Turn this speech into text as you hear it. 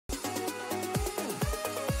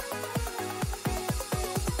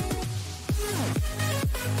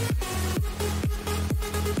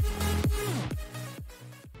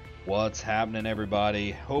What's happening,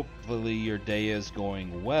 everybody? Hopefully your day is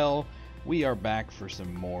going well. We are back for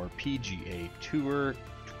some more PGA Tour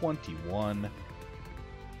 21,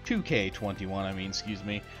 2K21, I mean, excuse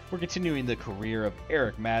me. We're continuing the career of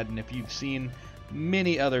Eric Madden. If you've seen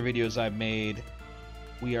many other videos I've made,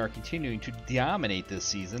 we are continuing to dominate this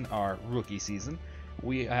season, our rookie season.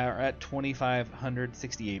 We are at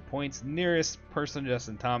 2,568 points. Nearest person,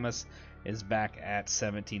 Justin Thomas, is back at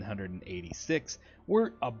 1,786.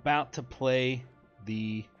 We're about to play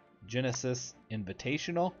the Genesis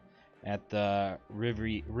Invitational at the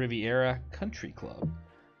Riviera Country Club.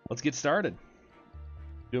 Let's get started.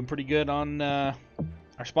 Doing pretty good on our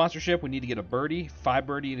sponsorship. We need to get a birdie. 5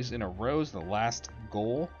 birdies in a row is the last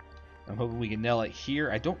goal. I'm hoping we can nail it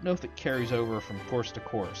here. I don't know if it carries over from course to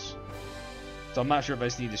course. So I'm not sure if I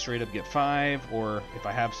just need to straight up get 5 or if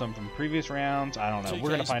I have some from previous rounds. I don't know.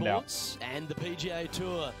 We're going to find out. And the PGA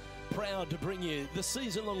Tour, proud to bring you the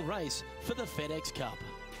season-long race for the FedEx Cup.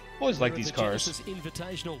 Always like these cars. Genesis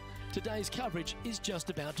Invitational. Today's coverage is just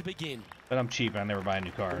about to begin. But I'm cheap. I never buy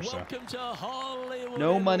new cars. Welcome to Hollywood.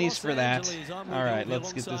 No monies for that. All right,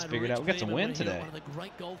 let's get this figured out. We got some wind today. One of the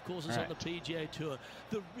great golf courses on the PGA Tour,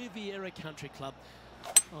 the Riviera Country Club.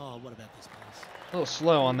 Oh, what about this place? A little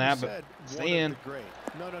slow on that, but stay in.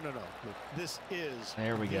 No. Look, this is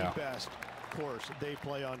there we go. The best course they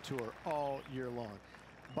play on tour all year long.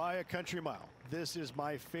 By a country mile. This is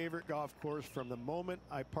my favorite golf course from the moment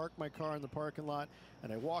I park my car in the parking lot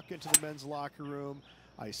and I walk into the men's locker room.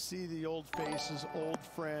 I see the old faces, old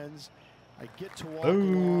friends. I get to walk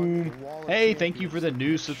along the wall of Hey, thank you for the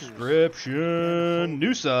new subscription.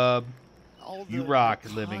 New sub. You rock,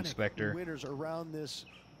 Living Spectre. Winners around this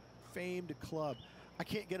famed club. I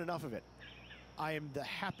can't get enough of it. I am the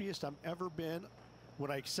happiest I've ever been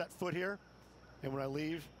when I set foot here, and when I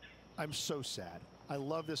leave, I'm so sad. I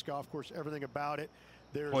love this golf course, everything about it.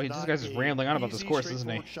 Boy, this guy's just rambling on about this course, isn't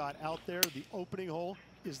he? Shot out there. The opening hole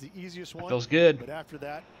is the easiest one. Feels good. But after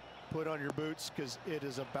that, put on your boots because it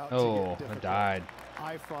is about to get difficult. I died.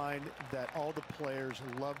 I find that all the players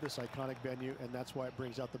love this iconic venue, and that's why it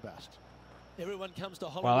brings out the best. Everyone comes to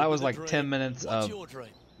Hollywood. Wow, that was like 10 minutes of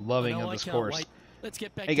loving of this course. Let's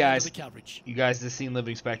get back hey down guys, to the coverage. You guys just seen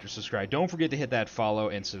Living Spectre, subscribe. Don't forget to hit that follow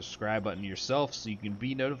and subscribe button yourself so you can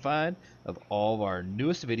be notified of all of our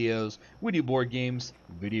newest videos. We do board games,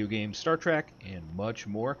 video games, Star Trek, and much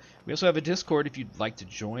more. We also have a Discord if you'd like to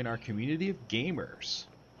join our community of gamers.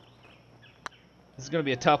 This is going to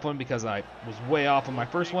be a tough one because I was way off on my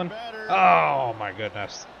first one. Oh my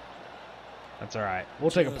goodness. That's all right.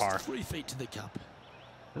 We'll take a par. 3 feet to the cup.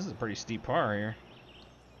 This is a pretty steep par here.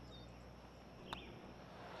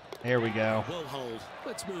 There we go. Well hold.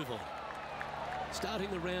 Let's move on.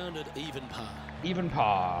 Starting the round at even par. Even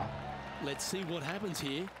par. Let's see what happens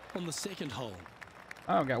here on the second hole.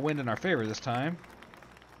 Oh, got wind in our favor this time.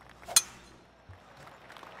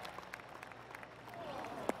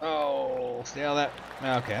 Oh, see how that...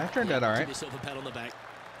 Okay, that turned out all right. Give yourself a pat on the back.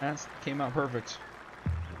 That came out perfect.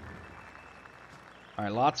 All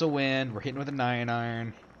right, lots of wind. We're hitting with a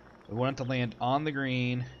 9-iron. We want it to land on the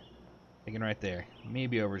green. Thinking right there.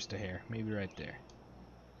 Maybe over just a hair. Maybe right there.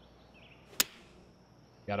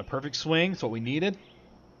 Got a perfect swing. That's what we needed.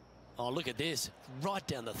 Oh, look at this. Right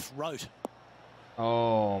down the throat.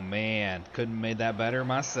 Oh, man. Couldn't have made that better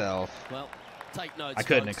myself. Well, take notes. I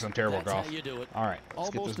couldn't because I'm terrible at golf. How you do it. All right,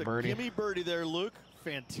 let's get this birdie. Almost a gimme birdie there, Luke.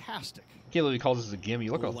 Fantastic. Can't believe he calls this a gimme.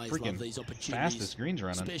 Look Always how freaking fast this green's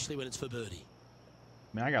running. Especially when it's for birdie.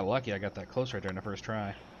 Man, I got lucky. I got that close right there in the first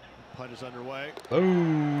try. Putt is underway.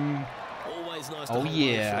 Boom. Always nice to oh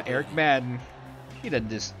yeah, Eric Madden. He doesn't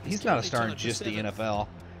just. He's not a star in just the NFL.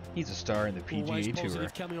 He's a star in the PGA Tour.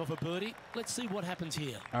 Coming off a birdie. Let's see what happens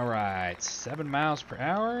here. All right, 7 miles per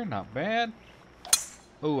hour, not bad.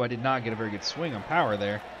 Oh, I did not get a very good swing on power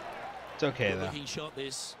there. It's okay though. Looking shot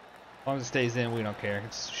this. As long as it stays in, we don't care.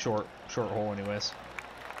 It's short hole anyways.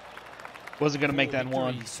 Wasn't gonna make that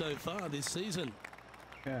one. So far this season.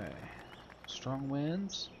 Okay, strong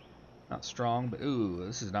winds. Not strong, but ooh,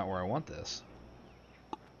 this is not where I want this.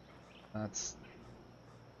 That's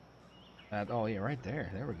that. Oh yeah, right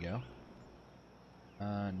there. There we go.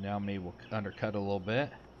 Now maybe we'll undercut a little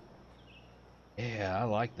bit. Yeah, I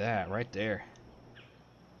like that right there.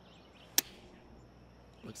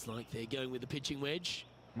 Looks like they're going with the pitching wedge.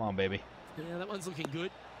 Come on, baby. Yeah, that one's looking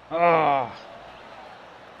good. Oh,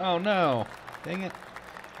 oh no! Dang it!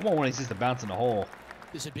 I want one of these just to bounce in the hole.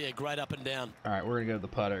 This would be a great up and down. All right, we're gonna go to the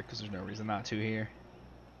putter because there's no reason not to here.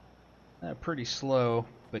 Pretty slow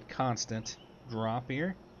but constant drop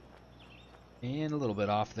here, and a little bit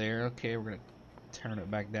off there. Okay, we're gonna turn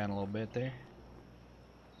it back down a little bit there.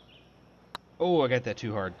 Oh, I got that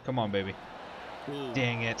too hard. Come on, baby. Ooh.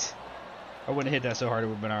 Dang it. I wouldn't have hit that so hard, it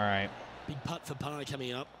would have been all right. Big putt for par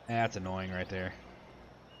coming up. That's annoying right there.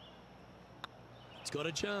 It's got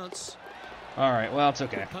a chance. All right, well, it's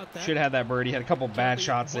okay. Should have had that birdie. Had a couple bad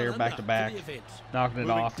shots there, back to back. Knocking it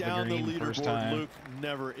off the green first time. Luke,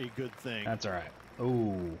 never a good thing. That's all right.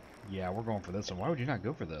 Oh, yeah, we're going for this one. Why would you not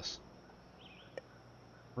go for this?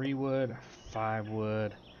 3 wood, 5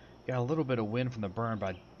 wood. Got a little bit of wind from the burn,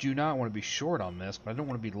 but I do not want to be short on this, but I don't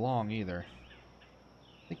want to be long either.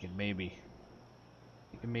 Thinking maybe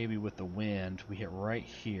with the wind, we hit right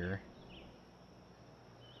here.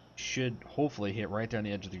 Should hopefully hit right down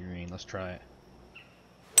the edge of the green. Let's try it.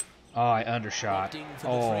 Oh, I undershot.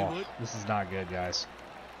 Oh, this is not good, guys.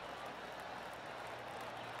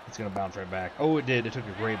 It's going to bounce right back. Oh, it did. It took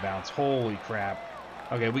a great bounce. Holy crap.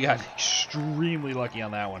 Okay, we got extremely lucky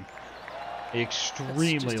on that one.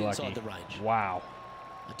 Extremely lucky. Wow.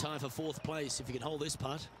 A tie for 4th place if you can hold this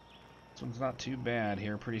putt. This one's not too bad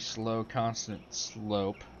here. Pretty slow, constant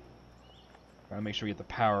slope. Trying to make sure we get the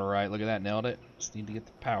power right. Look at that. Nailed it. Just need to get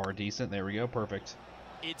the power decent. There we go. Perfect.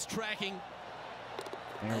 It's tracking.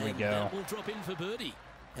 There we go. That will drop in for birdie.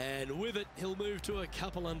 And with it, he'll move to a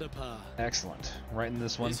couple under par. Excellent. Right in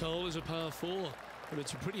this one. This hole is a par 4, and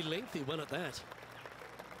it's a pretty lengthy one at that.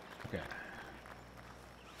 Okay.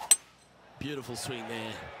 Beautiful swing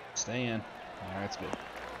there. Stay in. All right, that's good.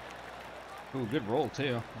 Ooh, good roll,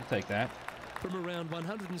 too. I'll take that. From around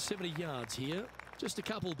 170 yards here, just a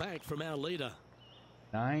couple back from our leader.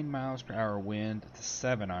 9 miles per hour wind at the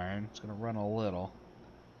 7-iron. It's going to run a little.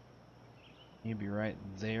 Maybe right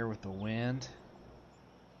there with the wind.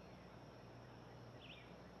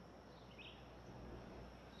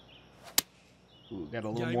 Ooh, got a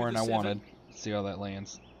little more than I wanted. Let's see how that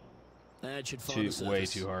lands. That should find the surface. Way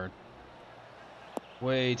too hard.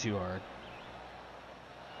 Way too hard.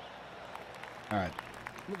 All right.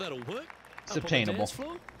 Well, that'll work. It's obtainable. It's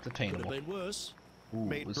obtainable. Could have been worse. Ooh,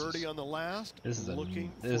 made birdie on the last. This is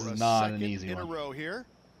looking not an easy one. In a row here.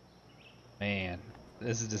 Man,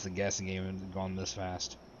 this is just a guessing game and gone this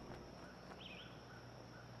fast.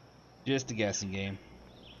 Just a guessing game.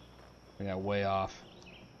 We got way off.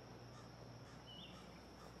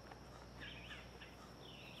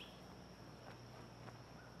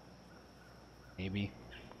 Maybe.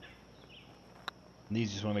 And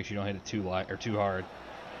these just want to make sure you don't hit it too light or too hard.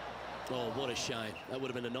 Oh, what a shame. That would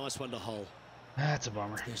have been a nice one to hole. That's a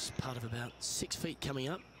bummer. There's part of about 6 feet coming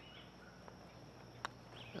up.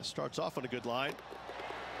 That starts off on a good line.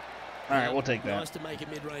 All right, we'll take that. Nice to make a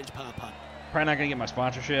mid-range par putt. Probably not going to get my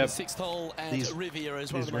sponsorship. The 6th hole at Riviera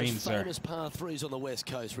is one of the most famous par 3s on the West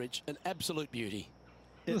Coast, Rich. An absolute beauty.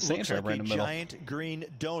 It looks like a giant green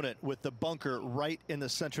donut with the bunker right in the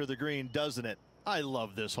center of the green, doesn't it? I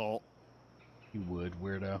love this hole. You would,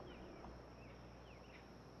 weirdo.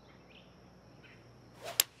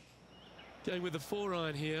 Going with the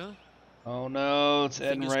 4-iron here. Oh no, it's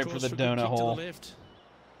heading right for the donut hole.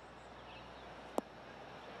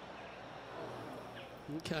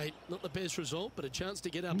 Okay, not the best result, but a chance to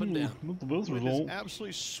get up and down. Not the best result. It is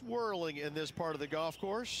absolutely swirling in this part of the golf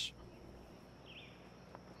course.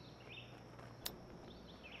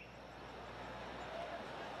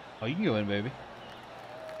 Oh, you can go in, baby.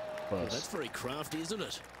 Well, that's very crafty, isn't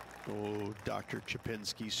it? Oh, Dr.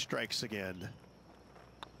 Chapinski strikes again.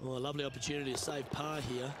 Well, a lovely opportunity to save par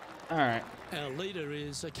here. All right. Our leader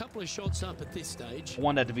is a couple of shots up at this stage. I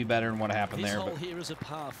want that to be better than what happened there, but but here is a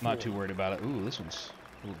par 4. I'm not too worried about it. Ooh, this one's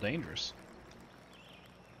a little dangerous.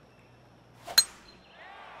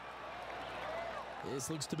 This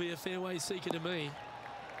looks to be a fairway seeker to me.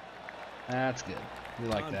 That's good. We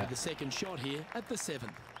like that. The second shot here at the 7th.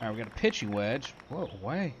 All right, we got a pitching wedge. Whoa,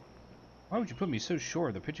 why would you put me so short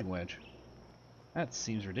of the pitching wedge? That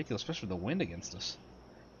seems ridiculous, especially with the wind against us.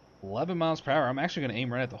 11 miles per hour. I'm actually going to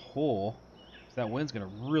aim right at the hole. That wind's going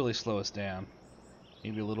to really slow us down.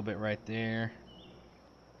 Maybe a little bit right there.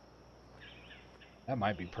 That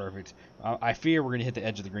might be perfect. I fear we're going to hit the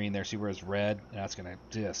edge of the green there. See where it's red? And that's going to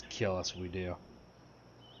just kill us if we do.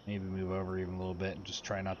 Maybe move over even a little bit and just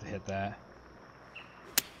try not to hit that.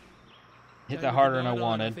 Hit that harder than I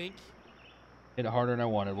wanted. Hit it harder than I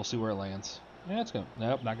wanted. We'll see where it lands. Yeah, it's going to...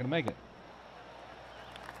 Nope, not going to make it.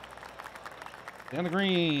 Down the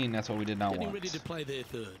green. That's what we did not want. Getting ready to play their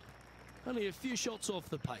 3rd. Only a few shots off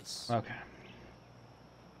the pace. Okay.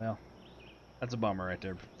 Well, that's a bummer right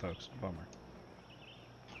there, folks. Bummer.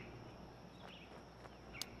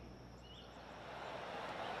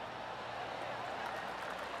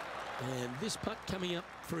 And this putt coming up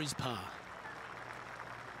for his par.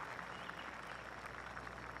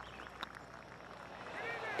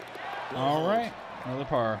 All right. Another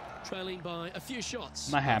par. Trailing by a few shots.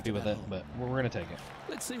 I'm not happy with it, but we're going to take it.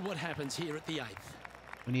 Let's see what happens here at the 8th.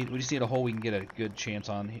 We just need a hole we can get a good chance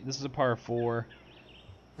on. This is a par 4.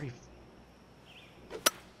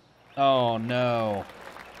 Oh no.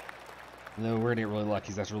 No, we're gonna get really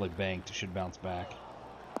lucky. That's really banked. It should bounce back.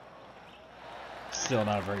 Still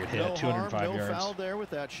not a very good hit. No 205 harm, yards. No foul there with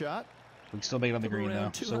that shot. We can still make it on the green though,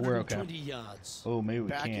 so we're okay. Yards. Oh, maybe we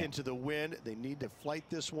Back can't. into the wind. They need to flight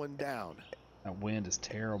this one down. That wind is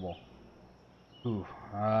terrible. Ooh.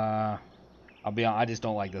 I'll be honest, I just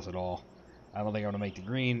don't like this at all. I don't think I'm gonna make the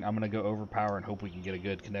green. I'm gonna go overpower and hope we can get a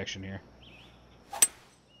good connection here.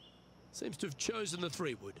 Seems to have chosen the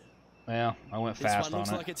 3-wood. Yeah, I went fast this one looks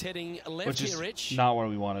on it. like it's heading left which is here, Rich. not what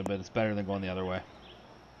we wanted, but it's better than going the other way.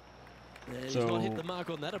 And So, he's not hit the mark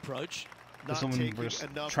on that approach. This one we're just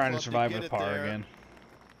trying to survive a par again.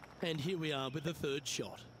 And here we are with the 3rd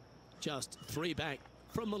shot. Just 3 back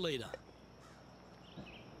from the leader.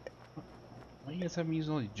 Why do you guys have me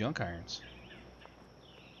using all these junk irons?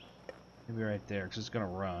 Maybe right there, because it's going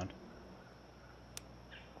to run.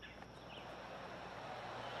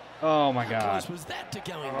 Oh my God. How close was that to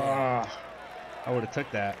going there? I would have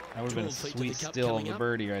took that. That would have been a 12 feet to sweet the cup steal of coming the up.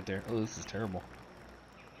 birdie right there. Oh, this is terrible.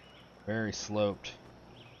 Very sloped.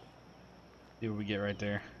 See what we get right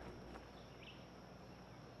there.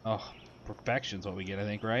 Oh, perfection's what we get, I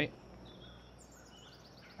think, right?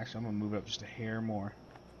 Actually, I'm going to move it up just a hair more.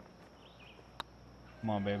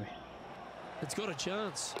 Come on, baby. It's got a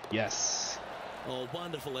chance. Yes. Oh,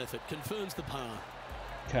 wonderful effort. Confirms the par.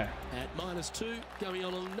 Okay. At -2, going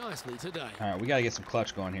on nicely today. All right, we got to get some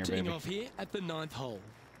clutch going here, Teeing baby. off here at the 9th hole.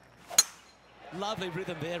 Lovely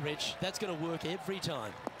rhythm there, Rich. That's going to work every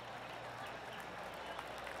time.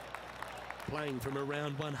 Playing from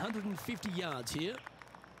around 150 yards here.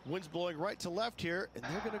 Wind's blowing right to left here, and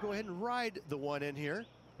they're going to go ahead and ride the one in here.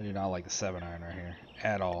 I do not like the 7-iron right here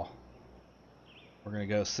at all. We're going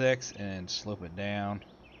to go 6 and slope it down.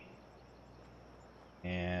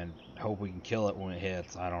 And hope we can kill it when it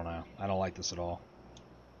hits. I don't know. I don't like this at all.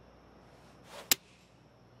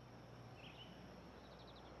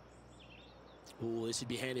 Oh, this would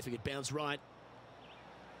be handy if it could bounce right.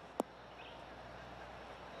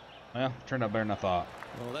 Well, turned out better than I thought.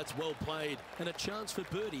 Oh, that's well played. And a chance for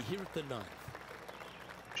birdie here at the 9th.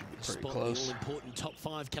 Should be pretty Spot the close. all-important top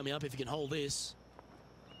 5 coming up if you can hold this.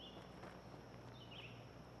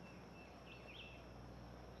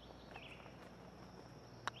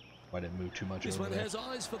 I didn't move too much This over one there. has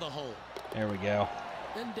eyes for the hole. There we go.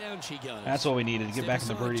 And down she goes. That's what we needed to get Step back in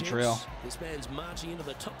the aside, birdie gents. trail. This man's marching into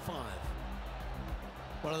the top 5.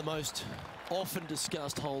 One of the most often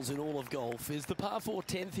discussed holes in all of golf is the par 4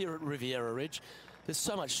 10th here at Riviera Ridge. There's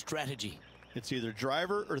so much strategy. It's either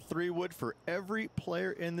driver or 3-wood for every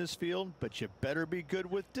player in this field, but you better be good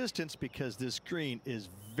with distance because this green is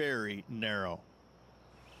very narrow.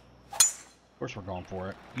 Of course we're going for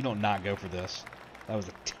it. You don't not go for this. That was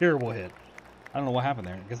a terrible hit. I don't know what happened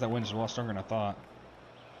there. I guess that wind is a lot stronger than I thought.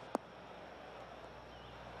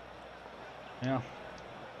 Yeah.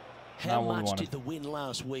 How much did the win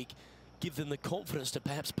last week give them the confidence to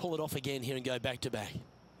perhaps pull it off again here and go back-to-back?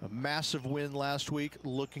 A massive win last week,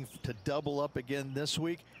 looking to double up again this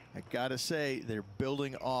week. I gotta say, they're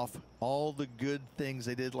building off all the good things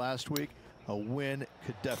they did last week. A win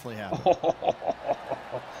could definitely happen.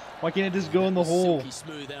 Why can't it just go in the hole? Silky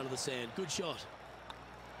smooth out of the sand. Good shot.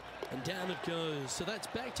 And down it goes. So that's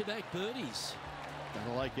back-to-back birdies.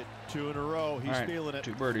 I like it. 2 in a row. He's feeling it.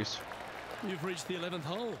 2 birdies. You've reached the 11th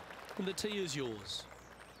hole, and the tee is yours.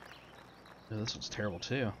 Oh, this one's terrible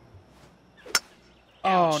too.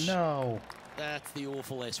 Ouch. Oh no! That's the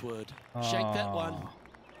awful S word. Shake that one.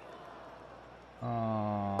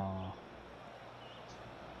 Oh.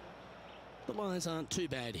 The lies aren't too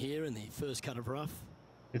bad here in the first cut of rough.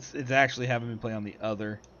 It's actually having me play on the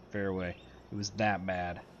other fairway. It was that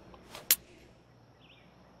bad.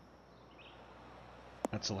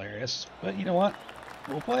 That's hilarious. But you know what?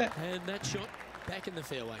 We'll play it. And that shot back in the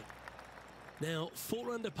fairway. Now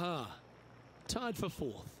 4 under par. Tied for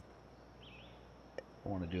 4th. I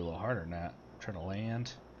want to do a little harder than that. Try to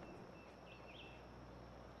land.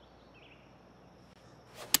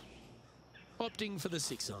 Opting for the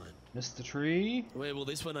 6-iron. Missed the tree. Where will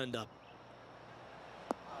this one end up?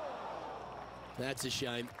 That's a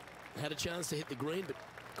shame. Had a chance to hit the green, but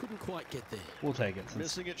couldn't quite get there. We'll take it. Since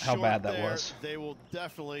Missing it how short bad that there, was. They will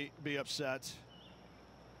definitely be upset.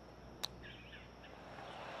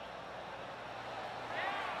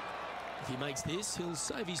 If he makes this, he'll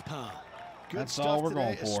save his par. Good That's stuff all we're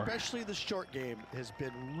today, going for. Especially the short game has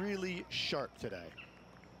been really sharp today.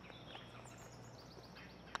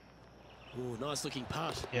 Oh, nice looking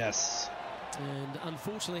putt. Yes. And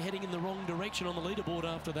unfortunately heading in the wrong direction on the leaderboard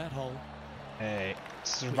after that hole. Hey,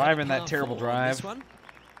 surviving that terrible drive. One.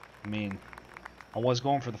 I mean, I was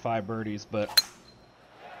going for the 5 birdies, but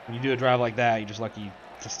when you do a drive like that, you're just lucky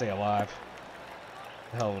to stay alive.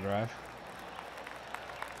 A hell of a drive.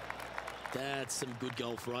 That's some good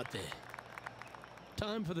golf right there.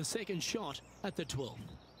 Time for the second shot at the 12th.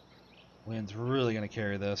 Wind's really going to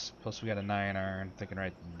carry this. Plus, we got a 9-iron thinking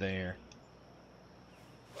right there.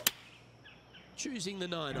 Choosing the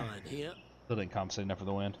 9-iron here. Still didn't compensate enough for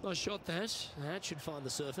the wind. Nice shot that. That should find the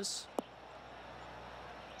surface.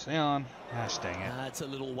 Stay on. Gosh dang it. It's a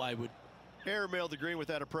little wayward. Airmailed the green with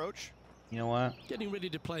that approach. You know what? Getting ready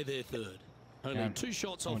to play their third. Only 2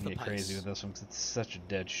 shots off the pace. I'm gonna get crazy with this one because it's such a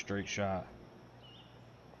dead straight shot.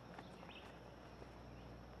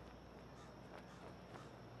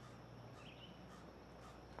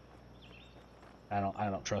 I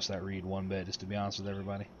don't trust that read one bit, just to be honest with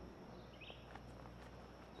everybody.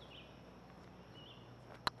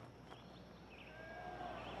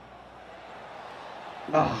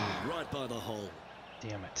 Oh. Right by the hole.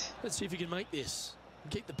 Damn it. Let's see if we can make this.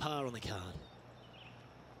 Keep the par on the card.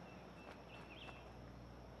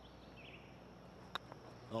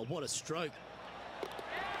 Oh, what a stroke.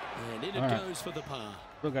 And in it goes for the par.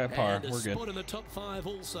 Still got a par. And a We're good. spot in the top 5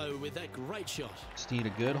 also with that great shot. Just need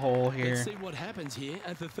a good hole here. Let's see what happens here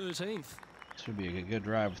at the 13th. Should be a good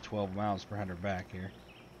drive with 12 miles per 100 back here.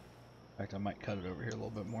 In fact, I might cut it over here a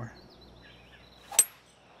little bit more.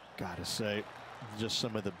 Gotta say, just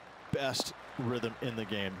some of the best rhythm in the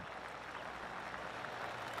game.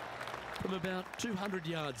 From about 200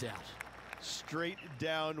 yards out. Straight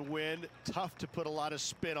downwind, tough to put a lot of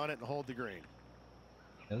spin on it and hold the green.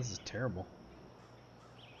 Yeah, this is terrible.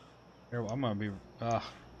 Terrible. I'm gonna be. I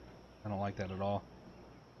don't like that at all.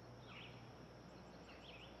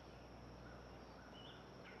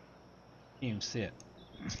 Can't even see it.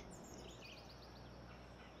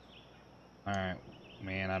 All right,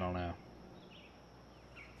 man. I don't know.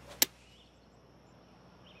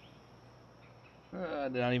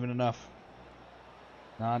 Not even enough.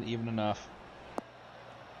 Not even enough.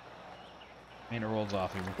 And it rolls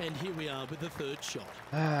off even. And here we are with the third shot.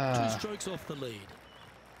 2 strokes off the lead.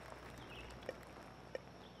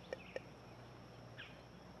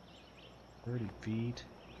 $30 feet.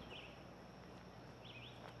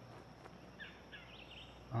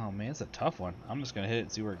 Oh man, it's a tough one. I'm just gonna hit it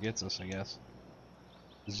and see where it gets us, I guess.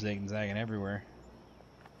 Zigging, zagging everywhere.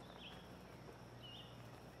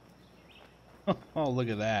 Oh, look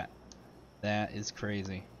at that. That is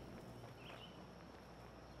crazy.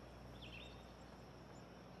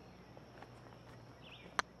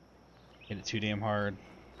 Hit it too damn hard.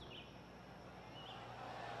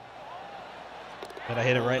 But I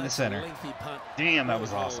hit it right in the center. Damn, that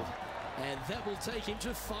was awesome. And that will take him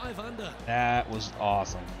to 5 under. That was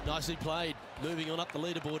awesome. Nicely played. Moving on up the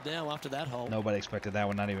leaderboard now after that hole. Nobody expected that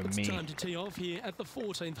one, not even me. It's time to tee off here at the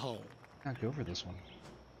 14th hole. I'll go for this one.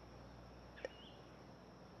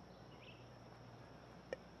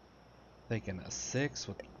 Thinking a 6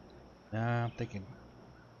 with. Nah, I'm thinking.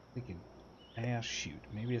 Shoot,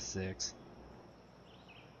 maybe a 6.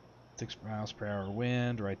 6 miles per hour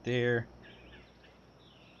wind right there.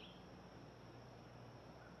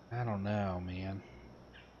 I don't know, man.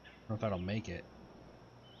 I don't know if that'll make it.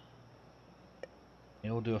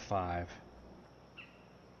 Maybe we'll do a 5.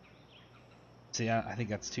 See, I think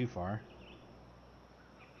that's too far.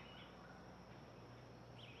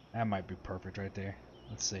 That might be perfect right there.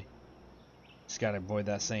 Let's see. Just gotta avoid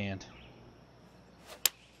that sand.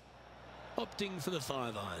 Opting for the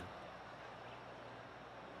 5-iron.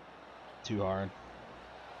 Too hard.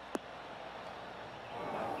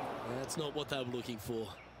 That's not what they were looking for.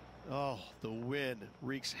 Oh, the wind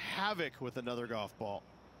wreaks havoc with another golf ball.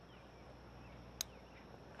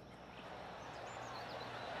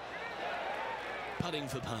 Putting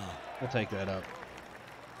for par. We'll take that up.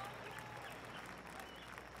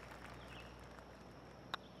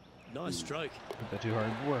 Nice stroke. Put that too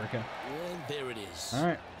hard to work, huh? And there it is. All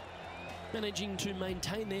right. Managing to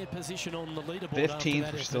maintain their position on the leaderboard.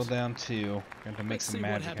 15th, we're still down 2. Going to make some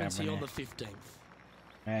magic happen here on here. the 15th.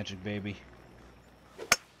 Magic, baby.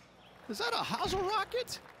 Is that a hosel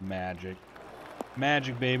rocket? Magic.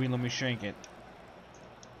 Magic, baby. Let me shrink it.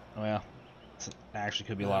 Well, it actually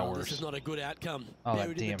could be a lot worse. This is not a good outcome. Oh, that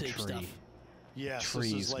Buried in damn the deep tree. stuff. Yes,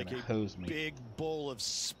 Tree's this is like gonna a hose me. big bowl of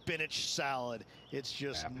spinach salad. It's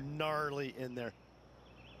just gnarly in there.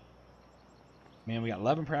 Man, we got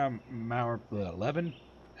 11 mile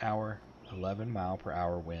per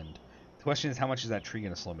hour wind. The question is, how much is that tree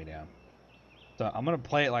going to slow me down? So I'm going to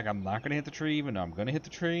play it like I'm not going to hit the tree, even though I'm going to hit the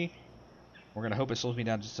tree. We're going to hope it slows me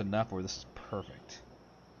down just enough where this is perfect.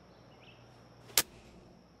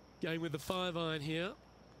 Going with the 5-iron here.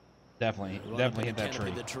 Definitely, Right definitely up hit in that the tree.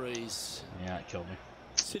 canopy of the trees. Yeah, it killed me.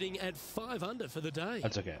 Sitting at 5 under for the day.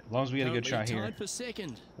 That's okay. As long as we get a good shot Currently here, tied for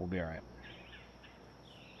second. we'll be all right.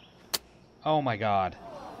 Oh my God,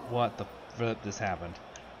 what the flip just happened?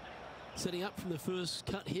 Setting up from the first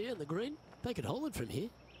cut here in the green. They could hold it from here.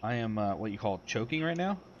 I am what you call choking right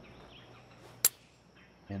now,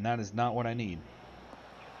 and that is not what I need.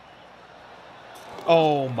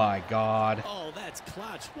 Oh my God. Oh, that's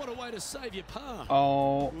clutch. What a way to save your par.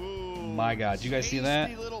 Oh Ooh, my God. Did you guys see that?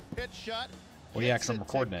 tasty little pitch shot. Well, yeah, Gets 'cause I'm it to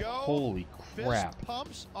recording it. go. Holy crap. Fist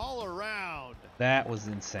pumps all around. That was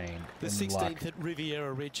insane. The And 16th luck. at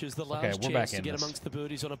Riviera Ridge is the last Okay, we're back chance to in get this. amongst the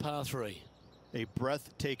birdies on a par 3. A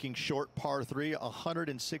breathtaking short par 3,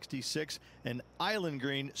 166, an island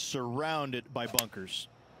green surrounded by bunkers.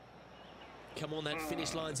 Come on, that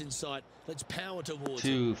finish line's in sight. Let's power towards it.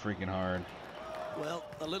 Too freaking hard. Well,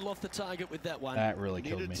 a little off the target with that one. That really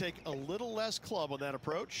killed Needed me. to take a little less club on that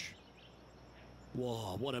approach.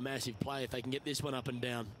 Whoa, what a massive play if they can get this one up and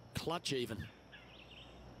down. Clutch even.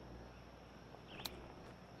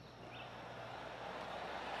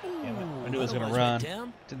 Damn it. I knew it was going to Otherwise run. went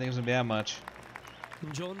down. Didn't think it was going to be that much.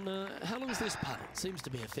 And John, how long is this putt? Seems to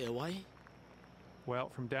be a fair way. Well,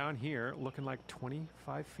 from down here, looking like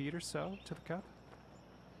 25 feet or so to the cup.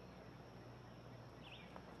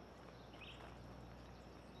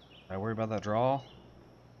 I worry about that draw.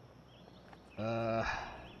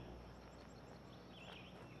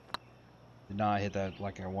 Did not hit that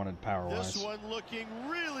like I wanted power-wise. This one looking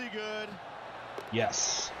really good.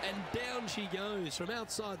 Yes. And down she goes from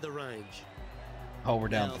outside the range. Oh, we're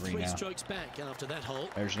down Now, 3 three now. strokes back after that hole.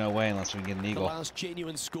 There's no way unless we get an The eagle. last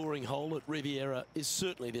genuine scoring hole at Riviera is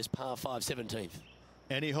certainly this par 5 17th.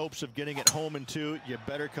 Any hopes of getting it home in 2, you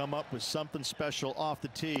better come up with something special off the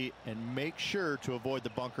tee and make sure to avoid the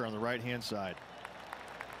bunker on the right-hand side.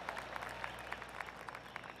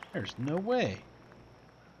 There's no way.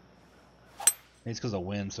 It's because of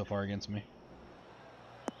wind so far against me.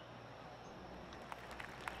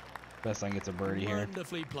 Best I can get a birdie here.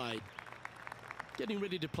 Wonderfully played. Getting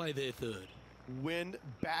ready to play their third. Wind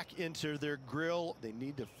back into their grill. They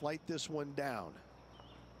need to flight this one down.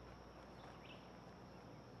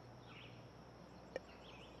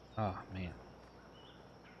 Oh, man.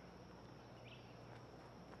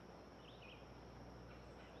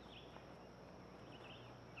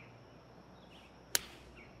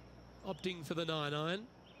 Opting for the 9-iron.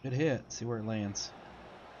 Good hit. See where it lands.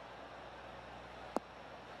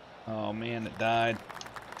 Oh, man, it died.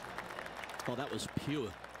 Oh, that was pure.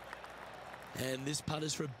 And this putt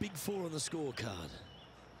is for a big 4 on the scorecard.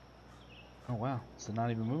 Oh, wow. Is it not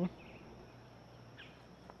even moving?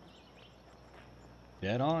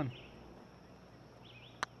 Dead on.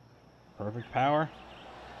 Perfect power.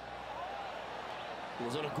 It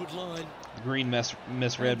was on a good line. The green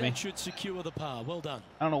misread And me. that should secure the par. Well done.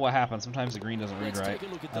 I don't know what happened. Sometimes the green doesn't read Let's right. take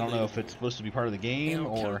a look at I the don't know if leaderboard. it's supposed to be part of the game Our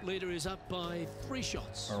or current leader is up by 3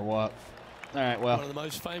 shots. what. All right, One of well, the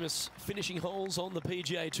most famous finishing holes on the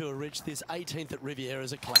PGA Tour, Rich. This 18th at Riviera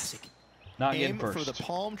is a classic. not getting Aim for first. the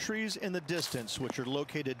palm trees in the distance, which are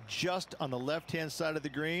located just on the left-hand side of the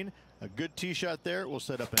green. A good tee shot there will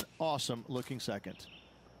set up an awesome looking second.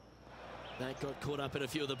 That got caught up in a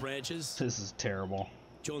few of the branches. This is terrible.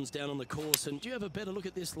 John's down on the course, and do you have a better look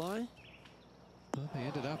at this lie? Well, they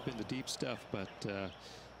ended up in the deep stuff, but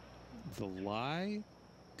the lie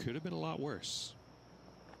could have been a lot worse.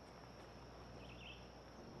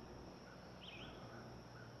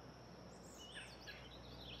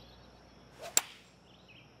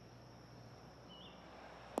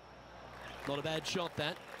 Not a bad shot,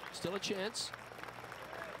 that. Still a chance.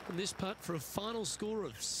 And this putt for a final score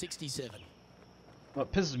of 67.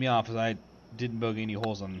 What pisses me off is I didn't bogey any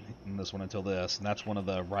holes in this one until this, and that's one of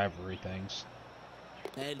the rivalry things.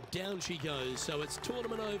 And down she goes, so it's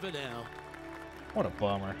tournament over now. What a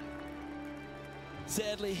bummer.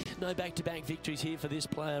 Sadly, no back-to-back victories here for this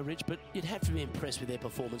player, Rich, but you'd have to be impressed with their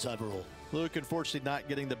performance overall. Luke, unfortunately, not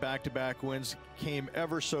getting the back-to-back wins. Came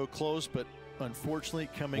ever so close, but unfortunately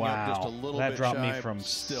coming up just a little that bit dropped shy. me from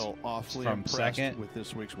Still awfully from impressed second with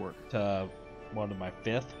this week's work. to one of my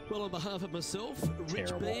 5th. Well, on behalf of myself, Rich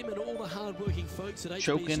Terrible. Beam, and all the hard-working folks at HB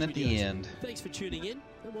Choking at the Studios, end. thanks for tuning in,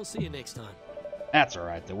 and we'll see you next time. That's all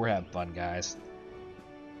right, though. We're having fun, guys.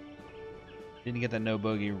 Didn't get that no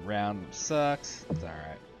bogey round. Sucks. It's all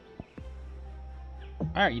right. All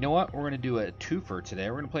right, you know what? We're going to do a twofer today.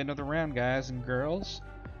 We're going to play another round, guys and girls.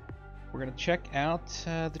 We're going to check out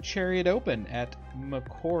the Chariot Open at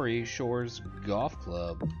Macquarie Shores Golf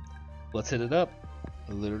Club. Let's hit it up,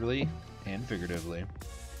 literally and figuratively.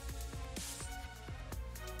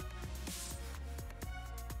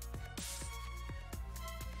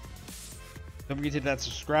 Don't forget to hit that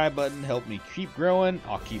subscribe button. Help me keep growing.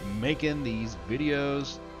 I'll keep making these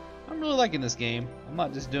videos. I'm really liking this game. I'm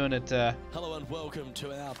not just doing it Hello and welcome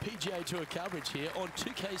to our PGA Tour coverage here on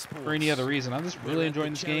 2K Sports. for any other reason. I'm just really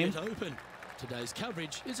enjoying this game. Open. Today's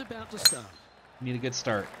coverage is about to start. Need a good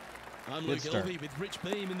start. I'm Good Luke start. Elvey with Rich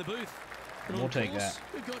Beam in the booth. And We'll on take course, that.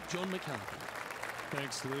 We've got John McCarthy.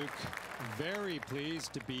 Thanks, Luke. Very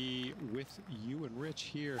pleased to be with you and Rich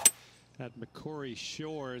here at Macquarie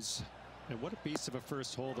Shores. And what a beast of a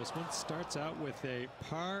first hole. This one starts out with a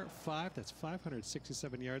par 5. That's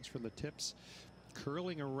 567 yards from the tips.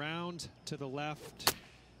 Curling around to the left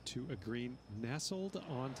to a green nestled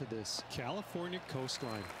onto this California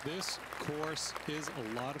coastline. This course is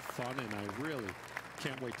a lot of fun, and I really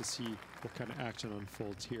can't wait to see what kind of action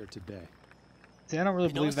unfolds here today. See, I don't really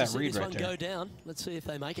Be believe nice to that see read this right one there. go down. Let's see if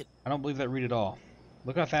they make it. I don't believe that read at all.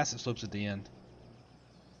 Look how fast it slopes at the end.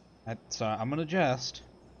 That's, I'm going to adjust.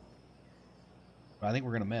 But I think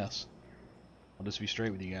we're going to miss. I'll just be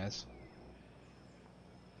straight with you guys.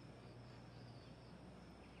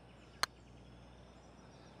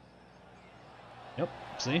 Yep,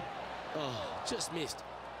 see? Oh, just missed.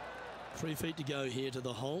 3 feet to go here to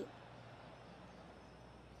the hole.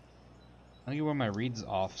 I think where my read's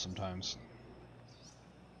off sometimes.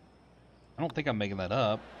 I don't think I'm making that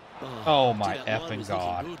up. Oh my gee, that line effing was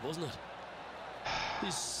god. looking good, wasn't it?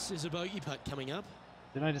 This is a bogey putt coming up.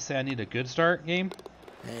 Didn't I just say I need a good start game?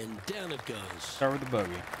 And down it goes. Start with the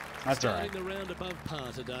bogey. That's alright. Starting the round above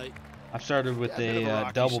par today. I've started with Yeah, bit of a a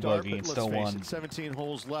rocky double start, bogey but and let's still face won. it, 17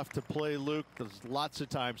 holes left to play, Luke. There's lots of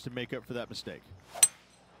times to make up for that mistake.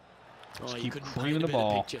 Just Oh, you keep couldn't creaming paint a the better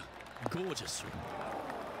ball. picture. Gorgeous.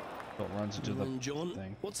 So it runs into the And John,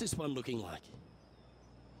 thing. what's this one looking like?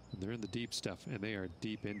 They're in the deep stuff, and they are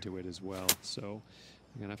deep into it as well. So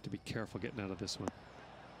you're going to have to be careful getting out of this one.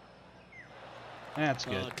 That's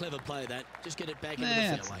good. Clever play that. Just get it back into the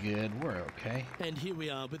That's fairway. good. We're okay. And here we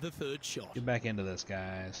are with the third shot. Get back into this,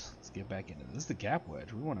 guys. Let's get back into this. This is the gap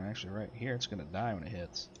wedge. We want to actually right here. It's going to die when it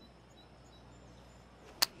hits.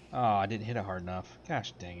 Oh, I didn't hit it hard enough.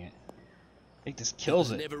 Gosh dang it. I think this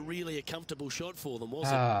kills it. Never really a comfortable shot for them, was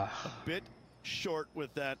it? Ah, A bit short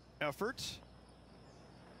with that effort.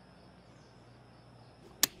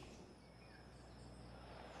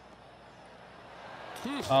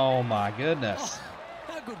 oh my goodness.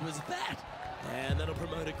 How good was that? And that'll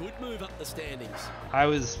promote a good move up the standings. I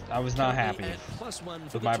was not happy Currently at +1 for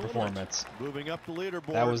with the my tournament. performance. Moving up the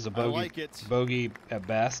leaderboard. That was a I like it. bogey at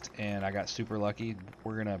best, and I got super lucky.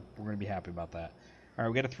 We're gonna be happy about that. All right,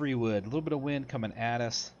 we got a 3-wood. A little bit of wind coming at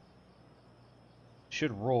us.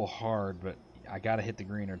 Should roll hard, but I gotta hit the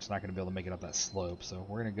green, or it's not gonna be able to make it up that slope. So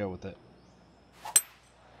we're gonna go with it.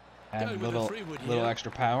 Add Go a with a little 3-wood little here.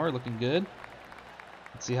 extra power, looking good.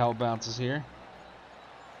 Let's see how it bounces here.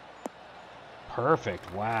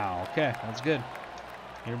 Perfect. Wow. Okay, that's good.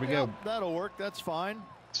 Here we Yep, go. that'll work. That's fine.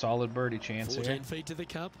 Solid birdie chance 14 here. feet to the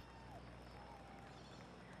cup.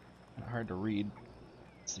 Not hard to read.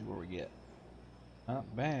 Let's see where we get.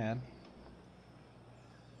 Not bad.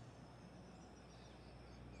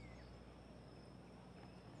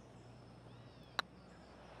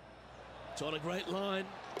 It's on a great line.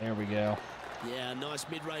 There we go. Yeah, nice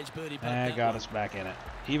mid-range birdie putt. That that got one. us back in it.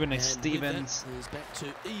 Even And if with Stevens that, he's back to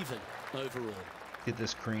even overall. get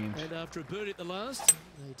this creamed. And after a birdie at the last,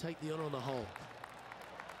 they take the honor on the hole.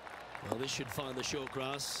 Well, this should find the short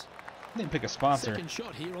grass. I didn't pick a sponsor. Second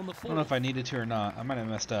shot here on the I fourth. don't know if I needed to or not. I might have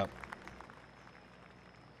messed up.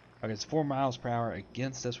 Okay, it's 4 miles per hour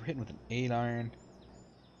against us. We're hitting with an 8-iron.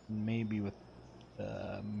 Maybe with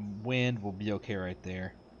wind, we'll be okay right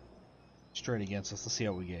there. Straight against us. Let's see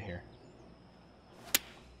how we get here.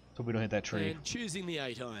 Hope we don't hit that tree. And choosing the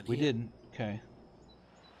 8-iron. We here. didn't. Okay.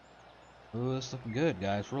 Ooh, it's looking good,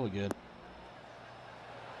 guys. Really good.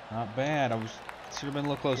 Not bad. Should have been a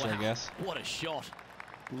little closer, I Wow, guess. What a shot.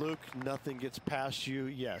 Luke, nothing gets past you.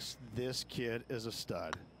 Yes, this kid is a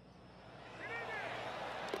stud.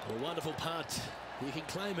 A wonderful putt. You can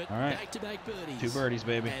claim it. All right. Back-to-back birdies. 2 birdies,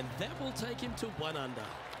 baby. And that will take him to 1 under.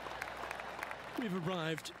 We've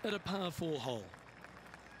arrived at a par 4 hole.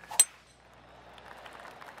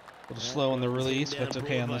 A little slow on the runs in release, down but it's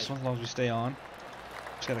okay on this Broadway. one as long as we stay on.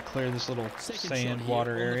 Just got to clear this little Second sand shot here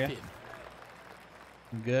water on the area.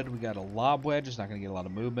 5th. Good. We got a lob wedge. It's not going to get a lot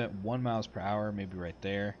of movement. 1 miles per hour, maybe right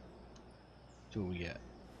there. See what we get.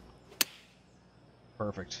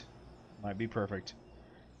 Perfect. Might be perfect.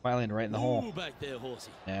 Might land right in the hole. Ooh, back there, horsey.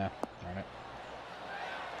 Yeah, darn it.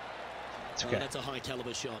 It's Oh, okay. that's a high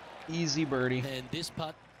caliber shot. Easy birdie. And this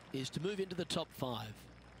putt is to move into the top 5.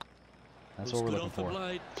 That's Looks what we're good looking off the for.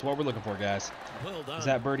 blade. That's what we're looking for, guys. Well done. Is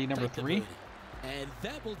that birdie number Take the 3? birdie. And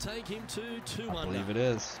that will take him to 2 I under. believe it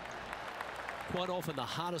is. Quite often the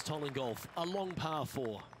hardest hole in golf, a long par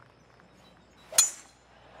 4.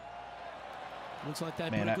 Looks like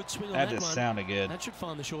they've got a good swing on that that just one. sounded good. That should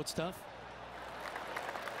find the short stuff.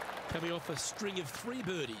 Coming off a string of 3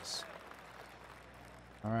 birdies.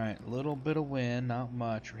 All right, a little bit of wind, not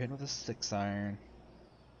much. We're hitting with a 6-iron.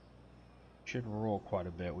 Should roll quite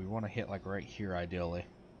a bit. We want to hit like right here, ideally.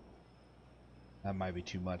 That might be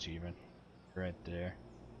too much, even. Right there.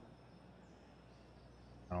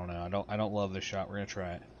 I don't know. I don't love this shot. We're gonna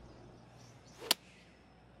try it.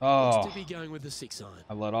 Oh, Looks to be going with the 6-iron.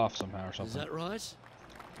 I let off somehow or something. Is that right?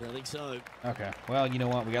 I think so. Okay. Well, you know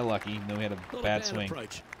what? We got lucky. Then we had a Not bad a swing.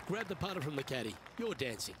 approach. Grab the putter from the caddy. You're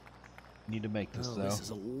dancing. Need to make this though. This is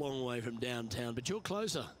a long way from downtown, but you're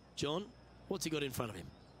closer. John, what's he got in front of him?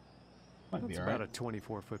 Might be It's all about right. a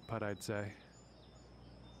 24-foot putt, I'd say.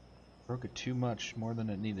 Broke it too much, more than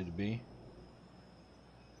it needed to be.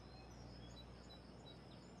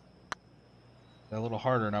 Got a little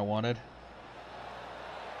harder than I wanted.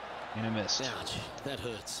 And I missed. Ouch, that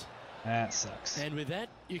hurts. That sucks. And with that,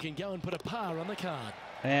 you can go and put a par on the card.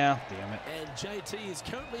 Yeah, damn it. And JT is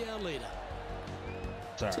currently our leader.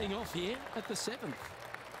 Sorry. Teeing off here at the 7th.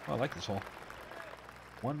 Oh, I like this hole.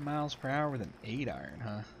 1 miles per hour with an 8-iron,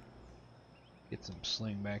 huh? Get some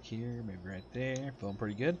sling back here, maybe right there. Feeling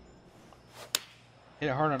pretty good. Hit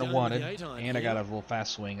it harder than I Going with wanted, the 8-iron and I got here. a little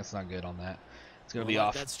fast swing. It's not good on that. It's gonna I be like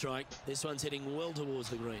off. that strike. This one's heading well towards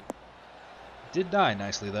the green. Did die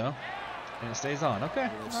nicely though, and it stays on. Okay,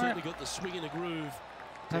 Well, they've all certainly right. got the swing in a groove.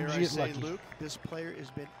 Dare Times I you get say, lucky. Luke, this player has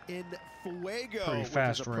been in fuego Pretty with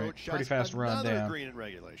fast his run- approach pretty shots. fast run Another down. green in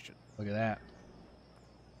regulation. Look at that.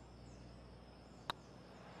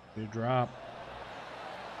 Good drop.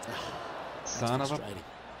 Son That's of a.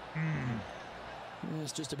 frustrating.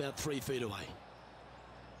 It's just about 3 feet away.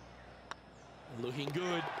 Looking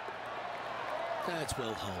good. That's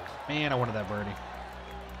well holed. Man, I wanted that birdie.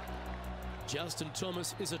 Justin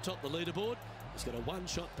Thomas is atop the leaderboard. He's got a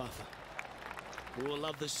 1-shot buffer. We'll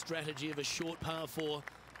love the strategy of a short par 4.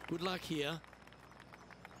 Good luck here.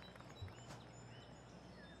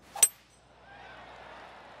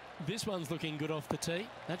 This one's looking good off the tee.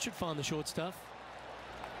 That should find the short stuff.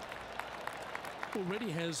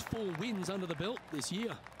 Already has 4 wins under the belt this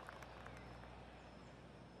year.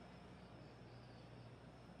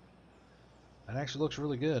 That actually looks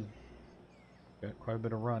really good. Got quite a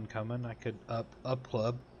bit of run coming. I could up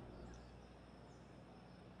club.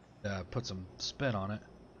 Put some spin on it.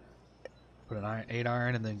 Put an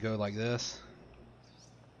 8-iron and then go like this.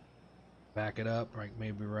 Back it up, right,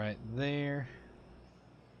 maybe right there.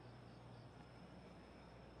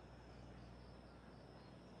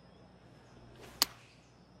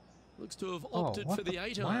 Looks to have opted for the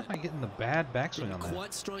 8-iron. Why am I getting the bad backswing on Didn't that?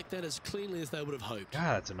 quite strike that as cleanly as they would have hoped.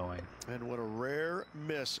 God, that's annoying. And what a rare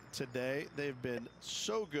miss today. They've been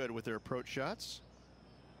so good with their approach shots.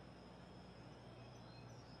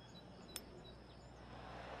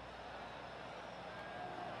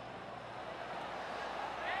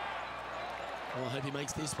 Oh, I hope he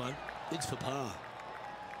makes this one. It's for par.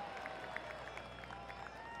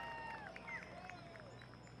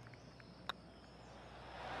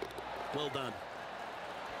 Well done.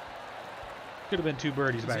 Could have been 2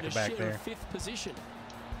 birdies He's back in a to back share there. of 5th position.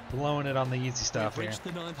 Blowing it on the easy stuff We've here. reached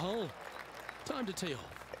the 9th hole. Time to tee off.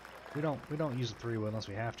 We don't use a 3-wood unless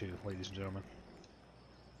we have to, ladies and gentlemen.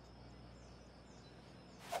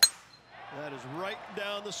 That is right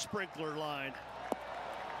down the sprinkler line.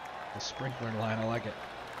 The sprinkler line, I like it.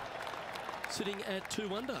 Sitting at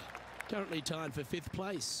 2 under. Currently tied for 5th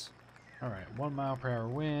place. All right, 1 mile per hour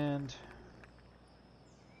wind.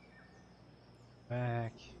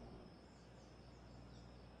 Back.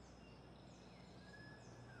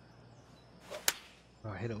 Oh,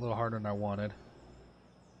 I hit it a little harder than I wanted.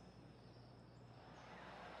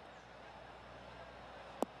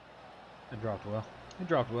 It dropped well. It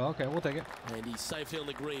dropped well. Okay, we'll take it. And he's safely on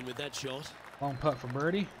the green with that shot. Long putt for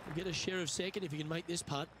birdie. We'll get a share of 2nd if he can make this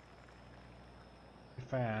putt.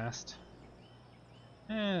 Fast.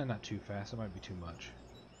 Not too fast. It might be too much.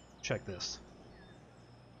 Check this.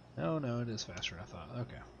 Oh, no, it is faster than I thought.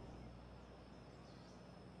 Okay.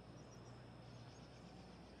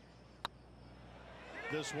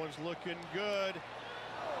 This one's looking good.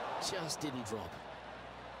 Just didn't drop.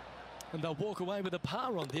 And they'll walk away with a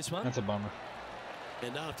par on this one. That's a bummer.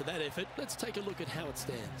 And after that effort, let's take a look at how it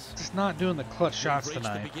stands. Just not doing the clutch shots We've reached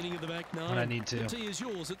tonight. the beginning of the back 9. when I need to. The tee is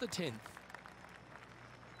yours at the 10th.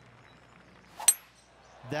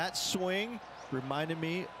 That swing reminded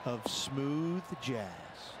me of smooth jazz.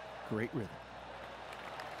 Great rhythm.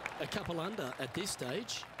 A couple under at this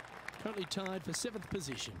stage. Currently tied for 7th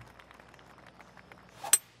position.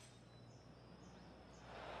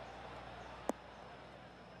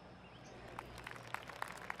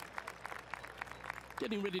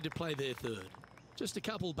 Getting ready to play their third. Just a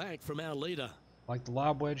couple back from our leader. Like the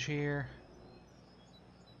lob wedge here.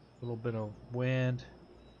 A little bit of wind.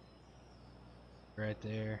 Right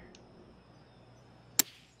there.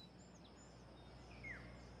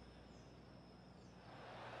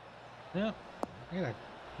 Yeah, I got a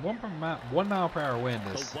 1 mile per hour wind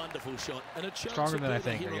is A wonderful shot and a chance stronger of than I birdie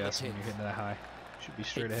think, here I on the guess, when 10th. you're hitting that high. Should be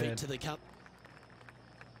straight 8 feet ahead. to the cup.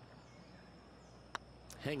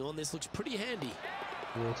 Hang on, this looks pretty handy.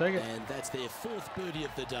 We'll take it. And that's their 4th birdie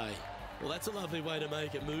of the day. Well, that's a lovely way to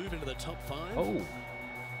make a move into the top 5. Oh,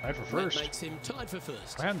 tied for first. That makes him tied for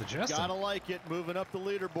first. Behind the Justin. Gotta like it. Moving up the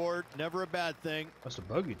leaderboard. Never a bad thing. Must have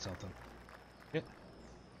bogeyed something. Yeah.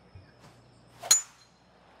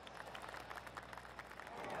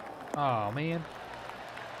 Oh, man.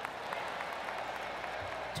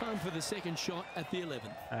 Time for the 2nd shot at the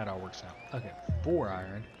 11th. That all works out. Okay, 4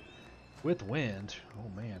 iron with wind. Oh,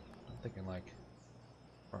 man. I'm thinking like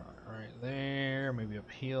right there, maybe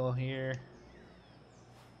uphill here.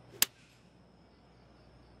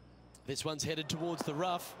 This one's headed towards the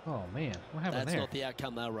rough. Oh, man. What happened That's there? not the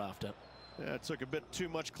outcome they were after. Yeah, it took a bit too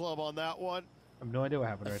much club on that one. I have no idea what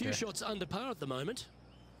happened A right few there. shots under par at the moment.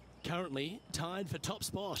 Currently tied for top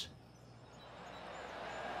spot.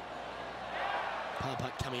 Par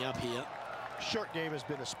putt coming up here. Short game has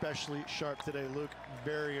been especially sharp today, Luke.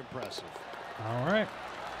 Very impressive. All right.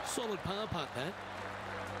 Solid par putt that.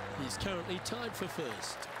 He's currently tied for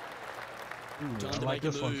first. Ooh, Time I to like make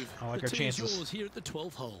a this one. move. I like The our tee is chances. yours here at the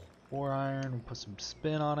 12th hole. 4 iron. We'll put some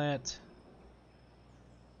spin on it.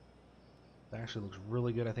 That actually looks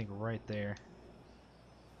really good, I think, right there.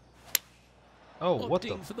 Oh, what the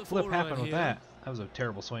Opting for the flip 4 happened iron with here. that? That was a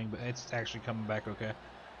terrible swing, but it's actually coming back okay.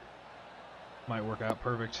 Might work out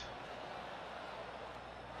perfect.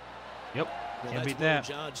 Yep, Well, can't that's beat well that.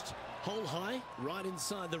 judged. Hole high, right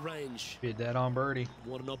inside the range. Did that on birdie.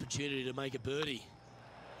 What an opportunity to make a birdie.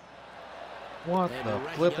 What And the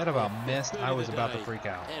racking flip? up That about their missed. fifth I birdie was of about the to day. freak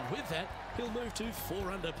out. And with that, he'll move to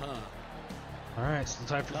 4 under par. All right, still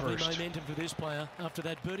tied for Lovely first. momentum for this player after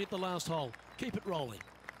that birdie at the last hole. Keep it rolling.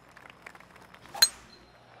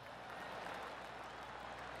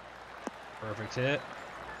 Perfect hit.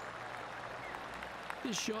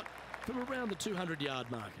 This shot from around the 200-yard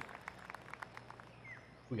marker.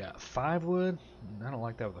 We got 5 wood. I don't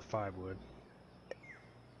like that with a 5 wood.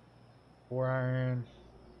 4 iron.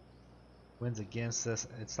 Wind's against us.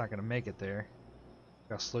 It's not gonna make it there.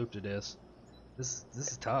 Look how sloped it is. This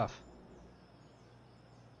is tough.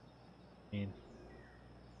 I mean,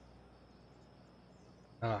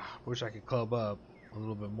 wish I could club up a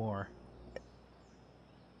little bit more.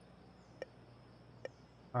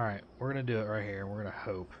 All right, we're gonna do it right here. We're gonna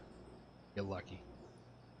hope get lucky.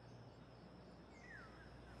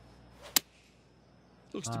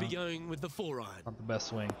 Looks to be going with the 4 iron. Not the best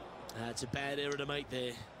swing. That's a bad error to make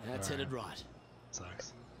there. That's All right. headed right.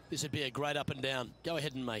 Sucks. This would be a great up and down. Go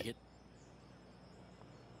ahead and make it.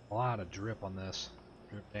 A lot of drip on this.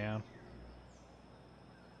 Drip down.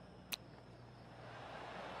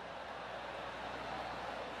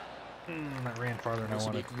 That ran farther than I This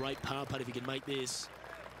would be wanted. a great par putt if you can make this.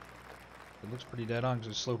 It looks pretty dead on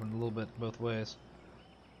because it's sloping a little bit both ways.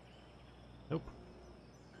 Nope.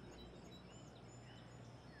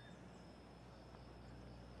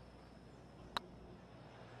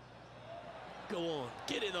 Go on,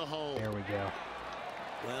 get in the hole. There we go.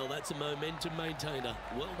 Well, that's a momentum maintainer.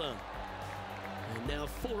 Well done. And now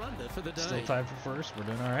 4 under for the day. Still tied for first. We're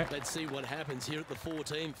doing all right. Let's see what happens here at the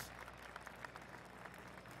 14th.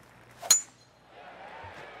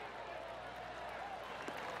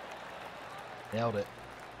 Nailed it.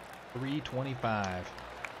 325.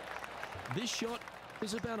 This shot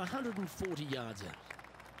is about 140 yards out.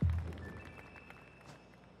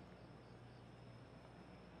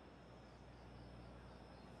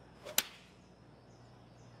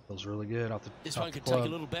 Feels really good off the This off one the could take a club.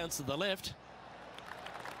 little bounce to the left.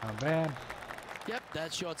 Not bad. Yep,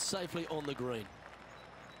 that shot safely on the green.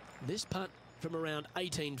 This putt from around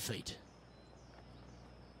 18 feet.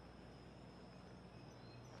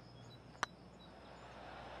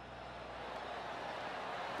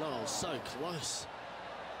 Oh, so close.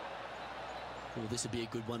 Oh, this would be a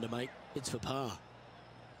good one to make. It's for par.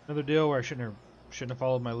 Another deal where I shouldn't have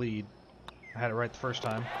followed my lead. I had it right the first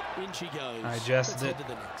time. In she goes. I adjusted Let's it. head to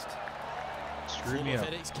the next. Screwed me Former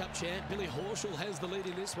up. FedEx Cup champ Billy Horschel has the lead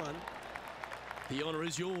in this one. The honour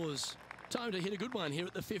is yours. Time to hit a good one here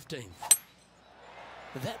at the 15th.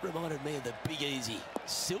 That reminded me of the Big Easy.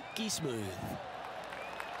 Silky smooth.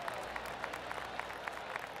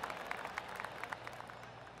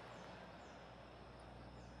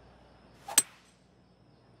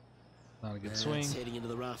 Not a good swing. It's heading into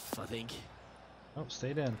the rough, I think. Oh,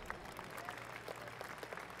 stayed in.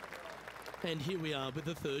 And here we are with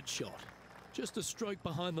the third shot. Just a stroke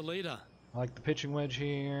behind the leader. I like the pitching wedge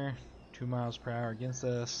here. 2 miles per hour against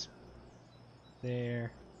us.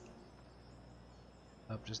 There.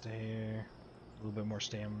 Up just a hair. A little bit more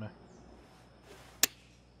stamina.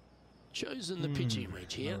 Chosen the pitching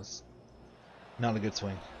wedge here. Not a good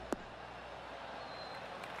swing.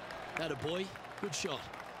 Attaboy, good shot.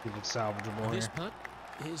 It looks salvageable This here. putt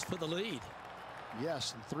is for the lead.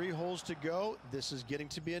 Yes, and 3 holes to go. This is getting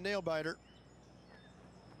to be a nail biter.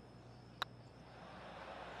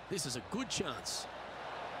 This is a good chance.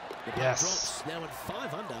 The putt Yes. drops now at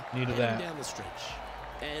 5 under. Needed heading that. down the stretch.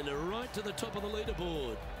 And right to the top of the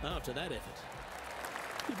leaderboard after that effort.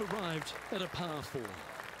 You've arrived at a par 4.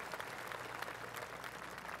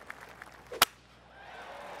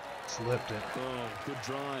 Slipped it. Oh, good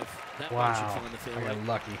drive. That one should Wow. find the I fairway. got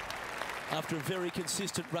lucky. After a very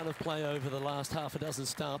consistent run of play over the last half a dozen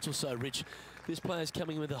starts or so, Rich, this player's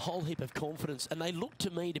coming with a whole heap of confidence, and they look to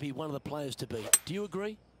me to be one of the players to beat. Do you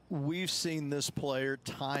agree? We've seen this player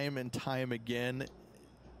time and time again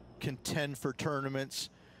contend for tournaments,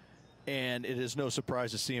 and it is no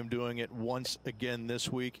surprise to see him doing it once again this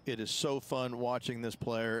week. It is so fun watching this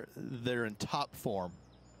player. They're in top form.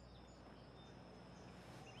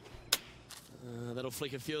 That'll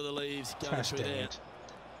flick a few of the leaves going Gosh through dang there. it.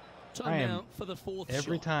 Time I am now for the fourth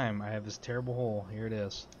Every shot. time I have this terrible hole, here it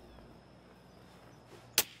is.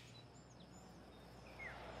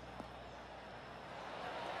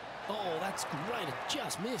 Oh, that's great. It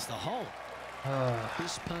just missed the hole.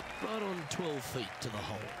 This putt right on 12 feet to the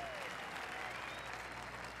hole.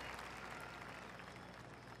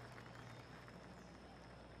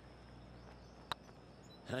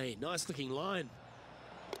 Hey, nice looking line.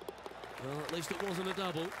 Well, at least it wasn't a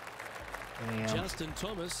double. Damn. Justin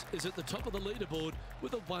Thomas is at the top of the leaderboard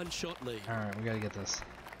with a 1-shot lead. All right, we got to get this.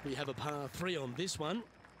 We have a par 3 on this one.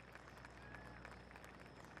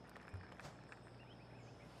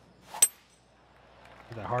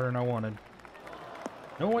 Hit that harder than I wanted.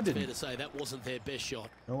 No, I It's fair didn't. to say that wasn't their best shot.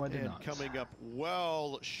 No, I did And not. coming up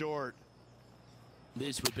well short.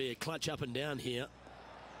 This would be a clutch up and down here.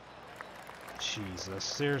 Jesus,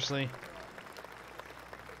 seriously?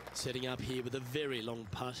 Setting up here with a very long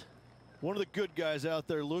putt. One of the good guys out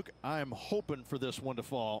there, Luke. I'm hoping for this one to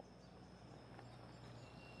fall.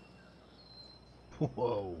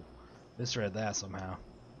 Whoa. Misread that somehow.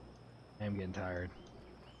 I am getting tired.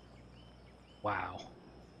 Wow.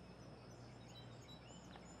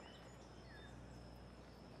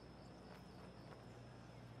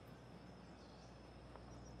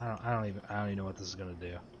 I don't even know what this is gonna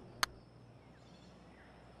do.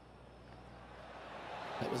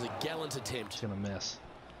 That was a gallant attempt. It's gonna miss.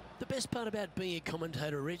 The best part about being a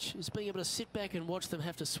commentator, Rich, is being able to sit back and watch them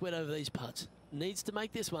have to sweat over these putts. Needs to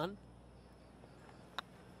make this one.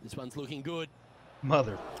 This one's looking good.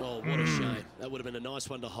 Mother. Oh, what a shame. That would have been a nice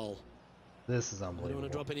one to hole. This is I don't want unbelievable.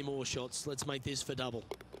 to drop any more shots. Let's make this for double.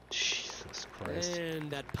 Jesus Christ. And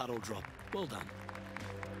that putt'll drop. Well done.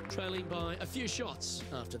 Trailing by a few shots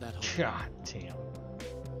after that hole. God damn.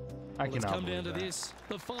 I Well, it's cannot come down believe to that. this.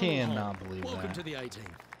 The final Cannot hole. believe Welcome that. to the 18.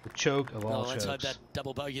 The choke of all Oh, let's hope chokes. that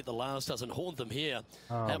double bogey at the last doesn't haunt them here.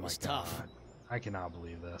 Oh That my was tough. God. I cannot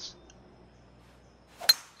believe this.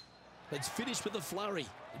 Let's finish with a flurry.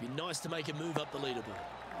 It'd be nice to make a move up the leaderboard.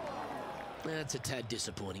 That's a tad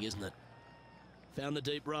disappointing, isn't it? Found the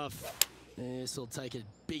deep rough. This will take a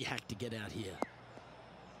big hack to get out here.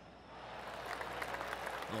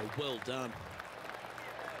 Oh, well done.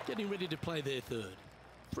 Getting ready to play their third.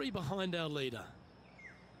 3 behind our leader.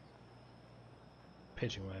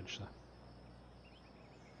 Pitching wedge.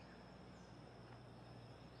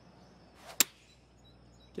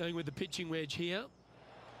 Going with the pitching wedge here.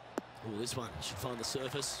 Oh, this one should find the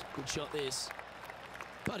surface. Good shot this.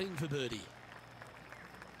 Putting for birdie.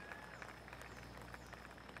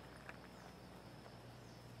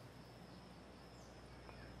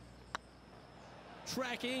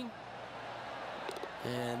 Tracking.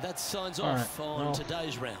 And that signs All off right, on well,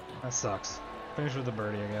 today's round. That sucks. Finish with a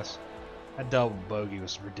birdie, I guess. That double bogey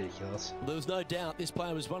was ridiculous. There was no doubt this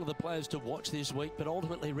player was one of the players to watch this week, but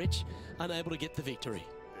ultimately, Rich, unable to get the victory.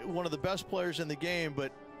 One of the best players in the game,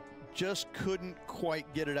 but just couldn't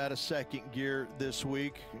quite get it out of second gear this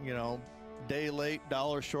week. You know, day late,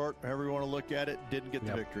 dollar short, however you want to look at it, didn't get the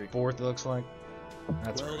Yep. victory. Fourth, it looks like.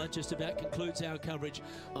 That's Well, right. that just about concludes our coverage.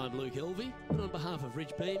 I'm Luke Elvey, and on behalf of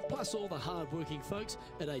Rich Beam, plus all the hard-working folks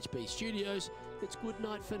at HB Studios, it's good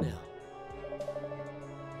night for now.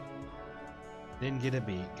 Didn't get a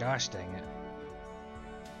beat. Gosh dang it.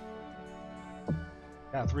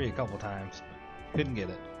 Got 3 a couple times, but couldn't get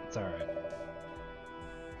it. It's alright.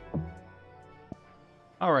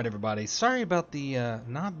 Alright, everybody. Sorry about the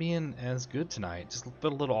not being as good tonight. Just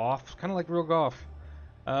felt a little off. Kind of like real golf.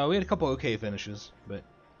 We had a couple okay finishes, but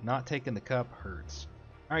not taking the cup hurts.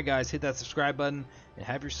 Alright, guys. Hit that subscribe button and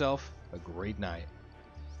have yourself a great night.